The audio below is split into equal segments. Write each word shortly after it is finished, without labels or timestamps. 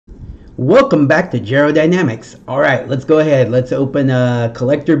Welcome back to Dynamics. Alright, let's go ahead. Let's open a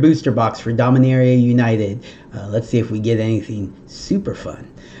collector booster box for Dominaria United. Let's see if we get anything super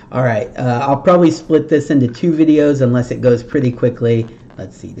fun. Alright, I'll probably split this into two videos unless it goes pretty quickly.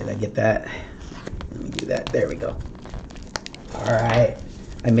 Let's see, did I get that? Let me do that. There we go. Alright,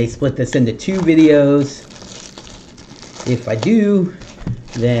 I may split this into two videos. If I do,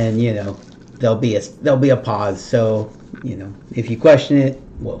 then, you know, there'll be a pause. So, you know, if you question it,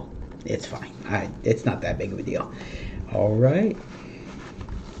 well, it's fine. It's not that big of a deal. All right.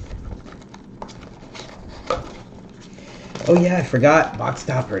 Oh yeah, I forgot box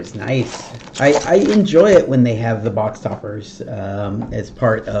toppers. Nice. I enjoy it when they have the box toppers as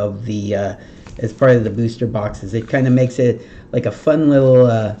part of the booster boxes. It kind of makes it like a fun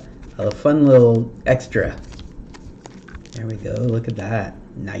little extra. There we go. Look at that.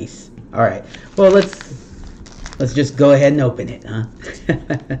 Nice. All right. Well, let's just go ahead and open it, huh?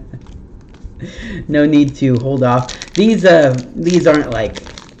 No need to hold off. These aren't like,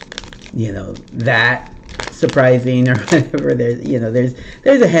 you know, that surprising or whatever.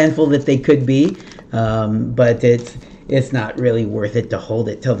 There's a handful that they could be, but it's not really worth it to hold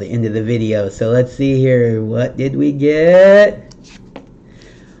it till the end of the video. So let's see here. What did we get?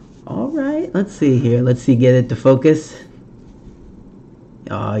 All right. Let's see here. Let's see. Get it to focus.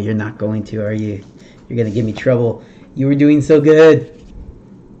 Oh, you're not going to, are you? You're going to give me trouble. You were doing so good.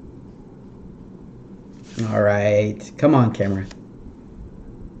 All right. Come on, camera.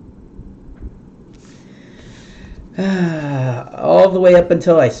 All the way up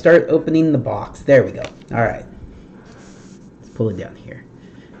until I start opening the box. There we go. All right. Let's pull it down here.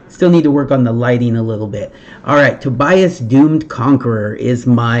 Still need to work on the lighting a little bit. All right. Tobias Doomed Conqueror is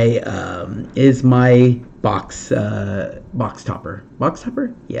my box topper. Box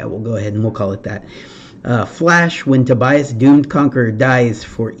topper? Yeah, we'll go ahead and we'll call it that. Flash, when Tobias Doomed Conqueror dies,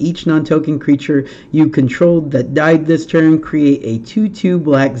 for each non-token creature you controlled that died this turn, create a 2/2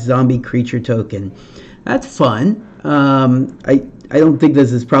 black zombie creature token. That's fun. I don't think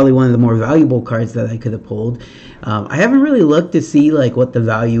this is probably one of the more valuable cards that I could have pulled. I haven't really looked to see like what the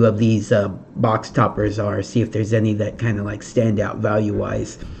value of these box toppers are, see if there's any that kind of like stand out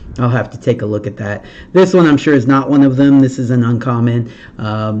value-wise. I'll have to take a look at that. This one I'm sure is not one of them. This is an uncommon.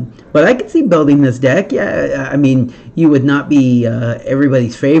 But I could see building this deck. Yeah, I mean, you would not be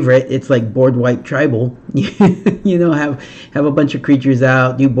everybody's favorite. It's like board wipe tribal. You know, have a bunch of creatures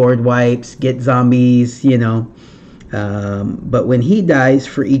out, do board wipes, get zombies, you know. But when he dies,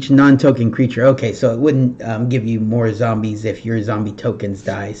 for each non-token creature, okay, so it wouldn't give you more zombies if your zombie tokens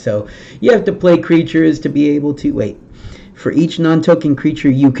die. So you have to play creatures to be able to, wait, for each non-token creature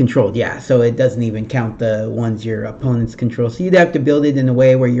you controlled. Yeah, so it doesn't even count the ones your opponents control. So you'd have to build it in a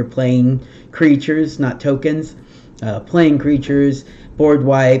way where you're playing creatures, not tokens. Playing creatures, board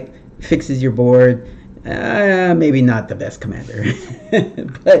wipe, fixes your board. Maybe not the best commander.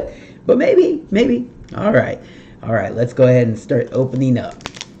 but maybe. All right, let's go ahead and start opening up.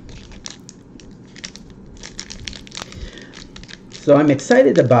 So I'm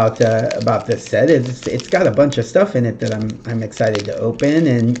excited about this set. It's got a bunch of stuff in it that I'm excited to open,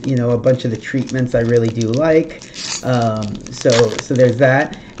 and you know, a bunch of the treatments I really do like. So there's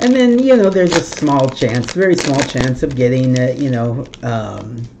that, and then you know, there's a small chance, very small chance of getting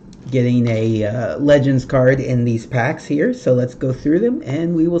getting a Legends card in these packs here. So let's go through them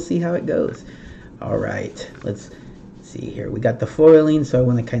and we will see how it goes. All right, let's see here. We got the foiling, so I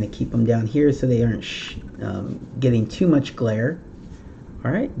want to kind of keep them down here so they aren't getting too much glare. All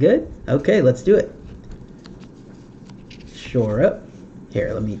right, good. Okay, let's do it. Shore up.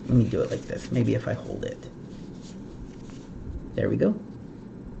 Here, let me do it like this. Maybe if I hold it. There we go.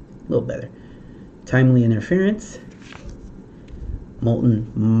 A little better. Timely Interference.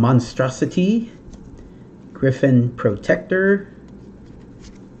 Molten Monstrosity. Griffin Protector.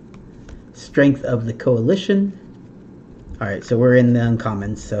 Strength of the Coalition. All right, so we're in the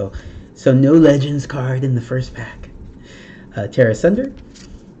uncommons. So no Legends card in the first pack. Terra Sunder.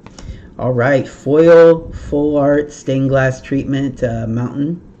 All right, foil, full art, stained glass treatment,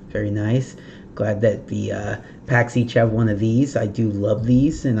 mountain. Very nice. Glad that the packs each have one of these. I do love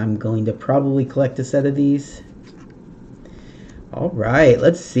these, and I'm going to probably collect a set of these. All right,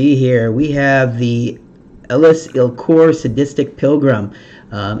 let's see here. We have the Ellis Ilkor Sadistic Pilgrim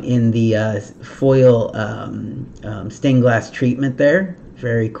in the foil stained glass treatment there.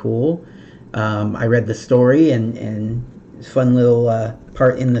 Very cool. I read the story, and fun little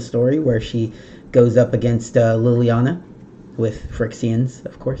part in the story where she goes up against Liliana with Phyrexians,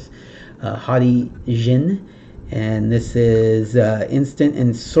 of course. Haughty Jin, and this is instant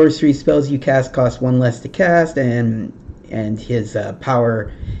and sorcery spells you cast cost 1 less to cast, and his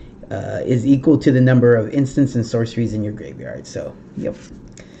power is equal to the number of instants and sorceries in your graveyard. So, yep.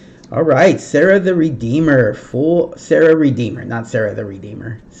 All right, Sarah the Redeemer, full Sarah Redeemer, not Sarah the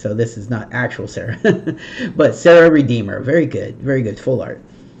Redeemer. So this is not actual Sarah, but Sarah Redeemer. Very good, full art.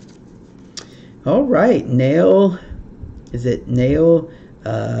 All right, Nail, is it Nail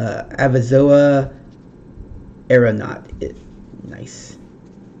Avazoa Aeronaut? Nice.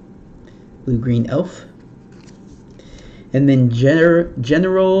 Blue-green elf. And then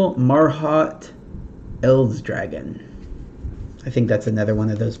General Marhot Elves Dragon. I think that's another one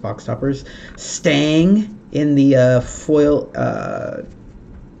of those box toppers. Stang in the foil.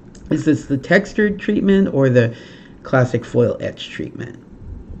 Is this the textured treatment or the classic foil etch treatment?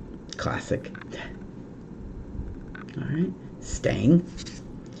 Classic. All right, Stang.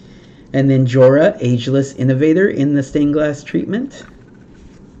 And then Jorah, Ageless Innovator in the stained glass treatment.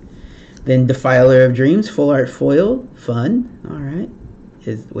 Then Defiler of Dreams, full art foil, fun. All right.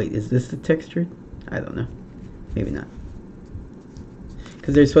 Is this the textured? I don't know. Maybe not.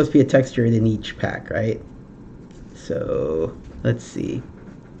 Because there's supposed to be a texture in each pack, right? So let's see.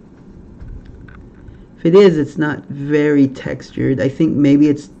 If it is, it's not very textured. I think maybe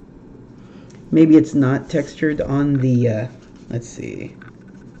it's not textured on the. Let's see.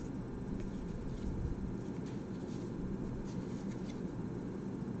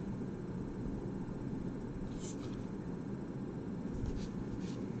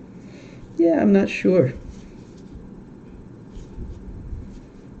 Yeah, I'm not sure.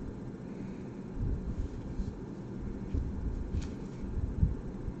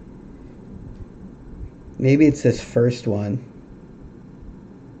 Maybe it's this first one.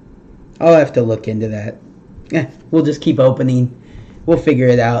 I'll have to look into that. We'll just keep opening. We'll figure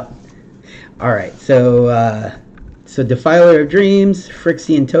it out. All right, so Defiler of Dreams,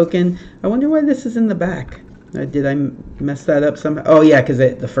 Phyrexian Token. I wonder why this is in the back. Did I mess that up somehow? Oh yeah, because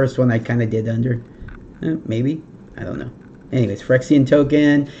the first one I kind of did under. Maybe, I don't know. Anyways, Phyrexian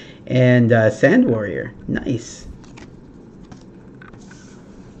Token and Sand Warrior. Nice.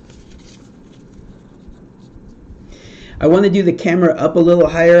 I want to do the camera up a little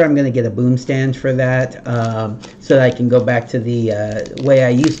higher. I'm going to get a boom stand for that so that I can go back to the way I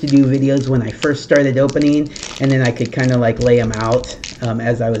used to do videos when I first started opening, and then I could kind of like lay them out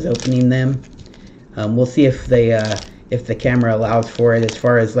as I was opening them. We'll see if the camera allows for it as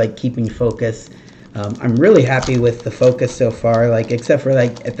far as like keeping focus. I'm really happy with the focus so far, like except for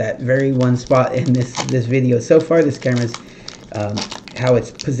like at that very one spot in this video. So far, this camera's how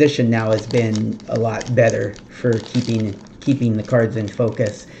it's positioned now has been a lot better for keeping the cards in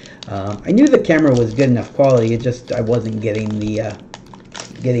focus. I knew the camera was good enough quality. It just I wasn't getting the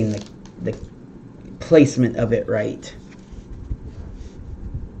placement of it right.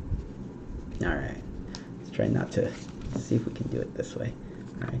 All right, let's try not to see if we can do it this way.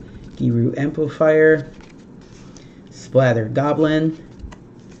 All right, Giru Amplifier, Splattered Goblin,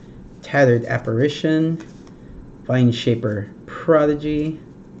 Tattered Apparition, Vine Shaper Prodigy.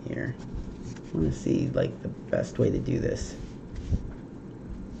 Here, I want to see like the best way to do this.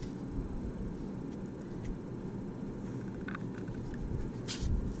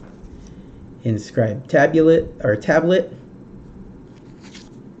 Inscribed Tablet,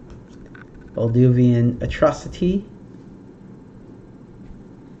 Balduvian Atrocity,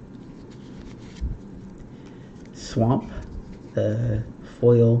 Swamp, the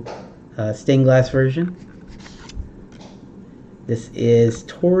foil stained glass version. This is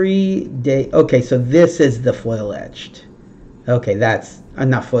Tori Day. Okay, so this is the foil etched. Okay, that's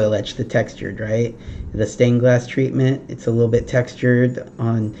not foil etched, the textured, right? The stained glass treatment, it's a little bit textured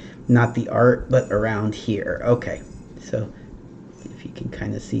on not the art, but around here. Okay, so if you can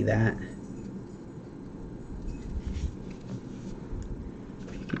kind of see that.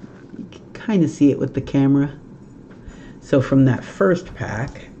 You can kind of see it with the camera. So from that first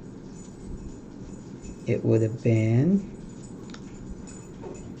pack, it would have been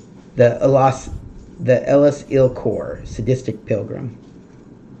the Ellis Ilcor, Sadistic Pilgrim,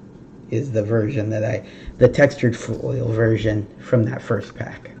 is the version that the textured foil version from that first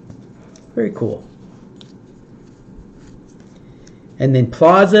pack. Very cool. And then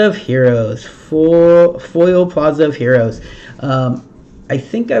Plaza of Heroes, full foil Plaza of Heroes. I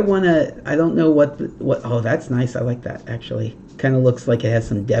think I want to, I don't know what, oh, that's nice. I like that, actually. Kind of looks like it has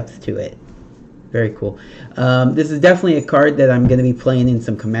some depth to it. Very cool. This is definitely a card that I'm going to be playing in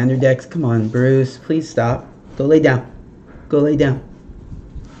some commander decks. Come on, Bruce. Please stop. Go lay down. Go lay down.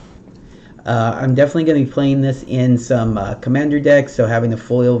 I'm definitely going to be playing this in some commander decks, so having a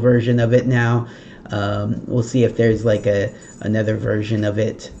foil version of it now. We'll see if there's like another version of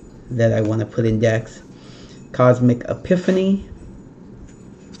it that I want to put in decks. Cosmic Epiphany.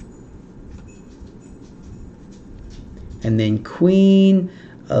 And then Queen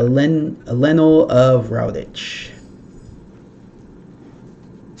Elenil of Rowditch.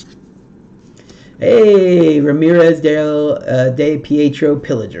 Hey, Ramirez de Pietro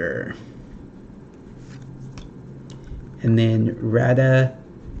Pillager. And then Rada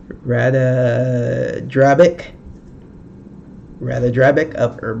Drabic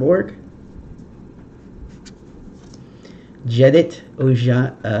of Urborg. Jedit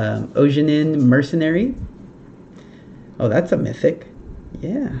Ojanin Mercenary. Oh, that's a mythic.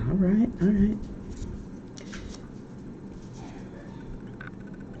 Yeah, alright.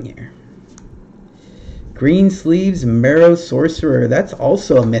 Here. Green Sleeves Marrow Sorcerer. That's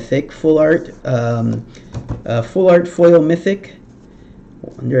also a mythic. Full art foil mythic.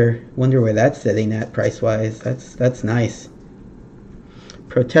 Wonder where that's sitting at price wise. That's nice.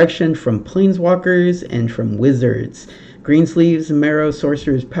 Protection from planeswalkers and from wizards. Green Sleeves Marrow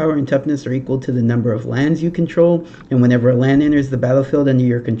Sorcerer's power and toughness are equal to the number of lands you control, and whenever a land enters the battlefield under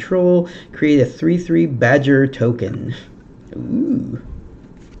your control, create a 3/3 Badger token. Ooh.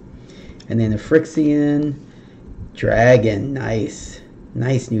 And then a Phyrexian Dragon. Nice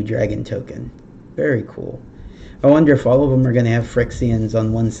new dragon token. Very cool. I wonder if all of them are going to have Phyrexians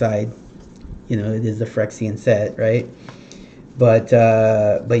on one side. You know, it is the Phyrexian set, right? But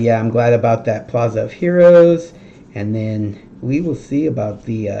yeah, I'm glad about that Plaza of Heroes. And then we will see about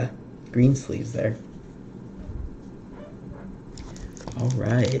the green sleeves there. All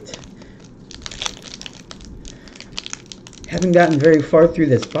right. Haven't gotten very far through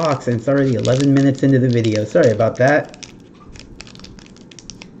this box and it's already 11 minutes into the video. Sorry about that.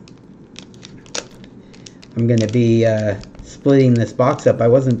 I'm going to be splitting this box up. I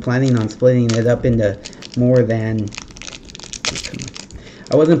wasn't planning on splitting it up into more than...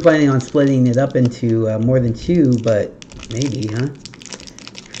 I wasn't planning on splitting it up into more than 2, but maybe, huh?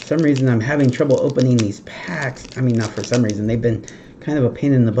 For some reason, I'm having trouble opening these packs. I mean, not for some reason. They've been kind of a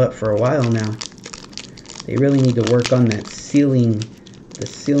pain in the butt for a while now. They really need to work on that sealing, the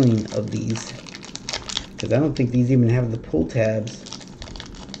sealing of these, because I don't think these even have the pull tabs.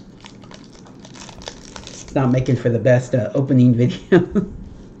 It's not making for the best opening video.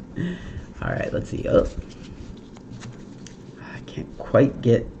 All right, let's see. Oh, I can't quite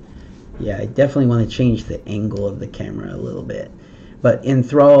get. Yeah, I definitely want to change the angle of the camera a little bit. But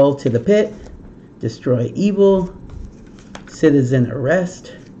Enthrall to the Pit, Destroy Evil, Citizen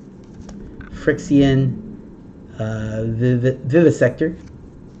Arrest, Phyrexian Vivisector,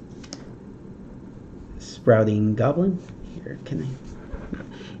 Sprouting Goblin. Here, can I?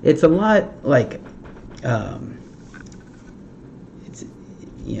 It's a lot like, it's,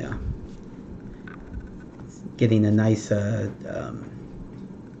 yeah, it's getting a nice, there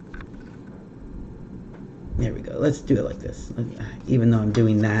we go. Let's do it like this, even though I'm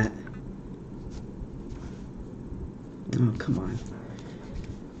doing that. Oh, come on.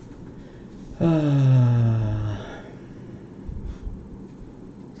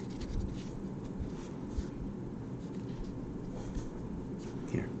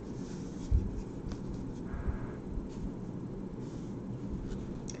 Here.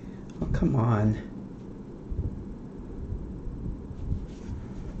 Oh, come on.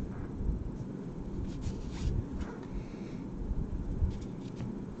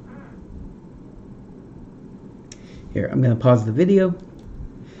 Here, I'm going to pause the video.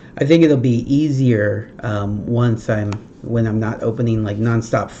 I think it'll be easier when I'm not opening like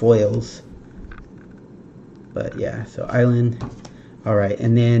non-stop foils. But yeah, so Island. All right,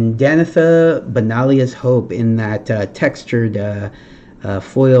 and then Danitha Benalia's Hope in that textured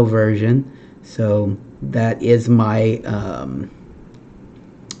foil version. So that is my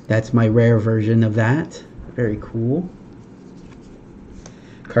that's my rare version of that. Very cool.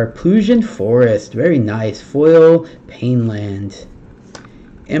 Carplusian Forest, very nice. Foil Painland.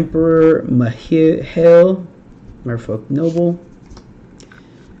 Emperor Mahil, Merfolk Noble.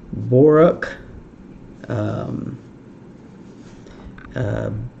 Borak,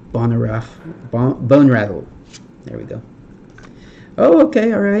 Bone Rattle. There we go. Oh,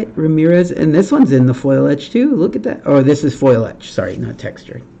 okay, all right. Ramirez, and this one's in the foil etch too. Look at that. Oh, this is foil etch. Sorry, not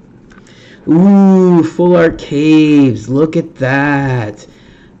textured. Ooh, Full Art Caves. Look at that.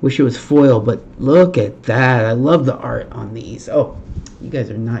 Wish it was foil, but look at that. I love the art on these. Oh, you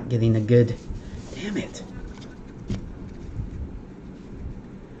guys are not getting a good... Damn it.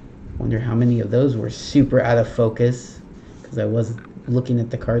 Wonder how many of those were super out of focus because I was looking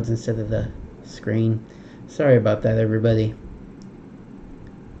at the cards instead of the screen. Sorry about that, everybody.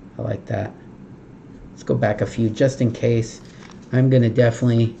 I like that. Let's go back a few just in case. I'm going to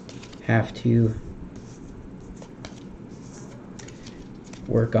definitely have to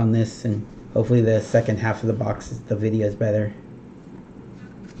work on this and Hopefully the second half of the box, the video is better.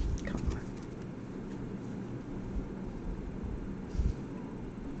 Come on.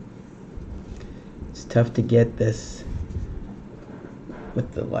 It's tough to get this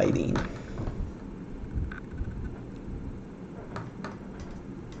with the lighting.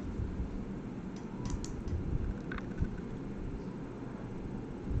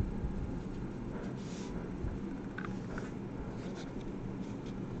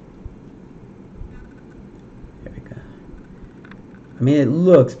 I mean, it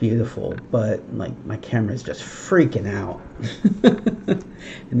looks beautiful, but like my camera's just freaking out.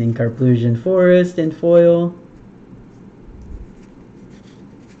 And then Carplusian Forest in foil.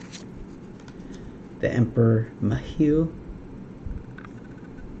 The Emperor Mahil.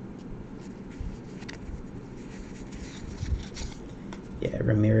 Yeah,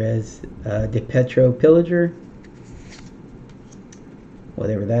 Ramirez De Petro Pillager.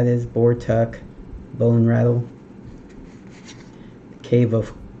 Whatever that is. Bortuck. Bone Rattle. Cave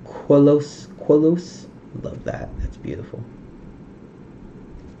of Quellos. Love that. That's beautiful.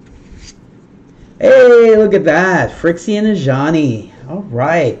 Hey, look at that. Phyrexian Ajani. All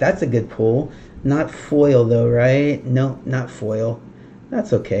right. That's a good pull. Not foil, though, right? No, not foil.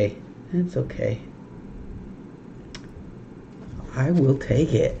 That's okay. That's okay. I will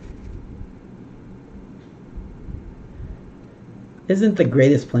take it. Isn't the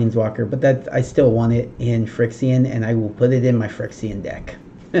greatest Planeswalker, but that I still want it in Phyrexian, and I will put it in my Phyrexian deck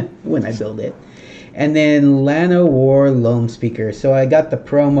when I build it. And then Lano War Loam Speaker. So I got the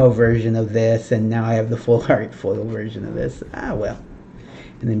promo version of this, and now I have the full art foil version of this. Ah, well.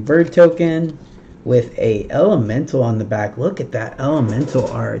 And then Bird Token with a Elemental on the back. Look at that Elemental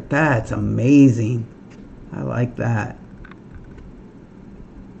art. That's amazing. I like that.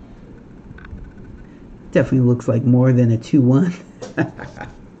 Definitely looks like more than a 2-1.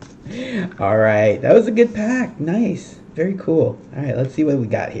 All right, that was a good pack. Nice, very cool. All right, let's see what we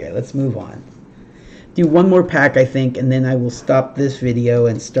got here. Let's move on. Do one more pack, I think, and then I will stop this video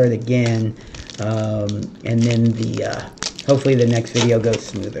and start again. And then hopefully the next video goes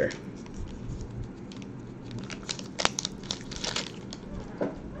smoother.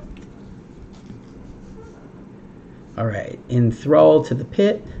 All right, Enthrall to the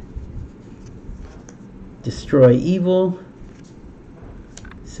Pit. Destroy Evil.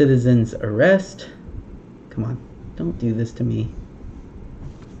 Citizen's Arrest. Come on, don't do this to me.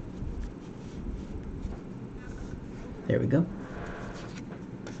 There we go.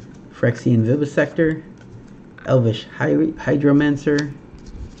 Phyrexian Vivisector. Elvish Hydromancer.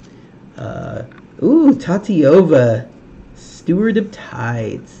 Ooh, Tatiova. Steward of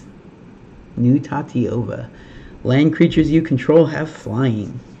Tides. New Tatiova. Land creatures you control have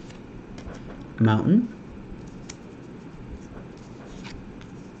flying. Mountain.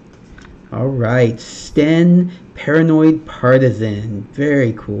 Alright, Sten Paranoid Partisan.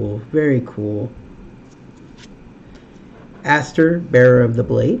 Very cool, very cool. Aster, Bearer of the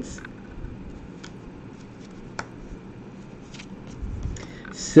Blades.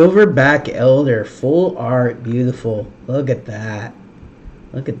 Silverback Elder, full art, beautiful. Look at that.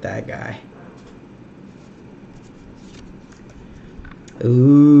 Look at that guy.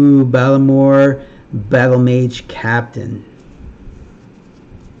 Ooh, Balamor, Battle Mage Captain.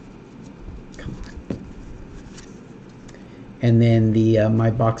 And then the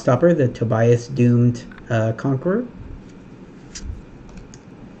my box topper, the Tobias Doomed Conqueror.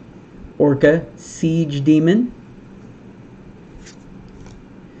 Orca Siege Demon.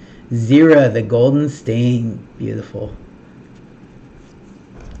 Zira, the Golden Stain. Beautiful.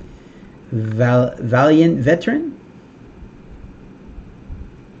 Valiant Veteran.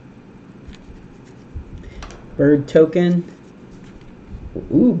 Bird Token.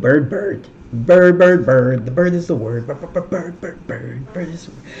 Ooh, Bird. Bird. The bird is the word. Bird is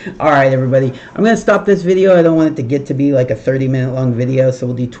the word. Alright, everybody. I'm going to stop this video. I don't want it to get to be like a 30-minute long video, so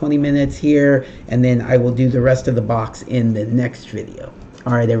we'll do 20 minutes here, and then I will do the rest of the box in the next video.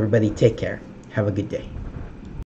 Alright, everybody. Take care. Have a good day.